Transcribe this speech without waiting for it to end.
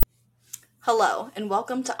Hello, and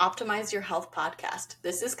welcome to Optimize Your Health podcast.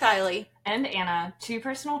 This is Kylie. And Anna, two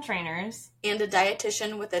personal trainers. And a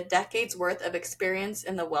dietitian with a decade's worth of experience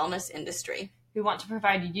in the wellness industry. Who want to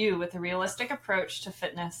provide you with a realistic approach to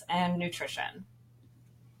fitness and nutrition.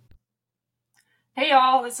 Hey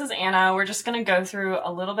y'all, this is Anna. We're just going to go through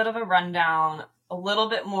a little bit of a rundown, a little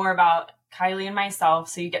bit more about Kylie and myself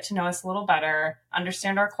so you get to know us a little better,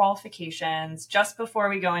 understand our qualifications, just before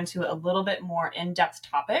we go into a little bit more in-depth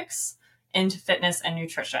topics into fitness and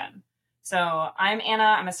nutrition. So I'm Anna.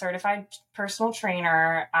 I'm a certified personal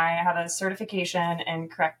trainer. I have a certification in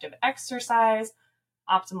corrective exercise,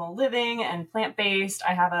 optimal living, and plant-based.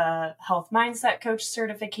 I have a health mindset coach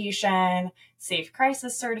certification, safe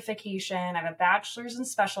crisis certification. I have a bachelor's in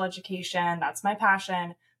special education. That's my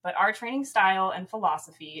passion. But our training style and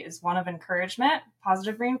philosophy is one of encouragement,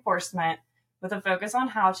 positive reinforcement, with a focus on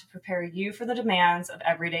how to prepare you for the demands of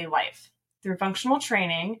everyday life. Through functional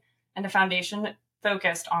training and a foundation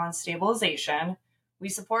focused on stabilization, we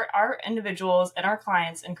support our individuals and our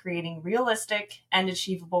clients in creating realistic and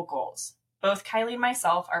achievable goals. Both Kylie and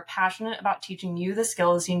myself are passionate about teaching you the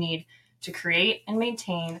skills you need to create and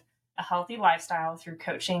maintain a healthy lifestyle through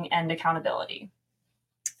coaching and accountability.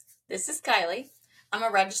 This is Kylie. I'm a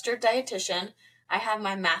registered dietitian. I have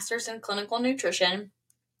my master's in clinical nutrition.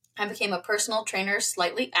 I became a personal trainer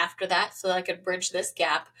slightly after that so that I could bridge this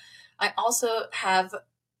gap. I also have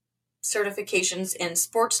certifications in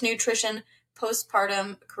sports nutrition,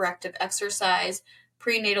 postpartum corrective exercise,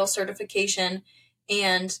 prenatal certification,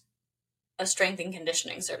 and a strength and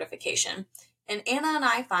conditioning certification. And Anna and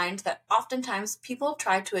I find that oftentimes people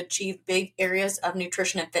try to achieve big areas of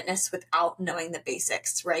nutrition and fitness without knowing the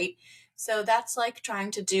basics, right? So that's like trying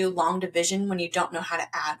to do long division when you don't know how to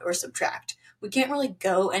add or subtract. We can't really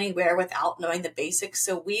go anywhere without knowing the basics,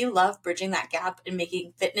 so we love bridging that gap and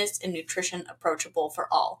making fitness and nutrition approachable for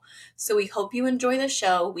all. So we hope you enjoy the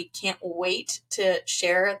show. We can't wait to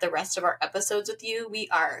share the rest of our episodes with you. We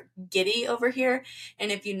are giddy over here,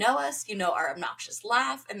 and if you know us, you know our obnoxious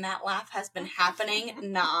laugh, and that laugh has been happening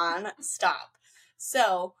non-stop.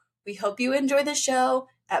 So we hope you enjoy the show,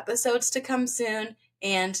 episodes to come soon,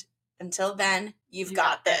 and until then, you've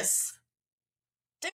got this.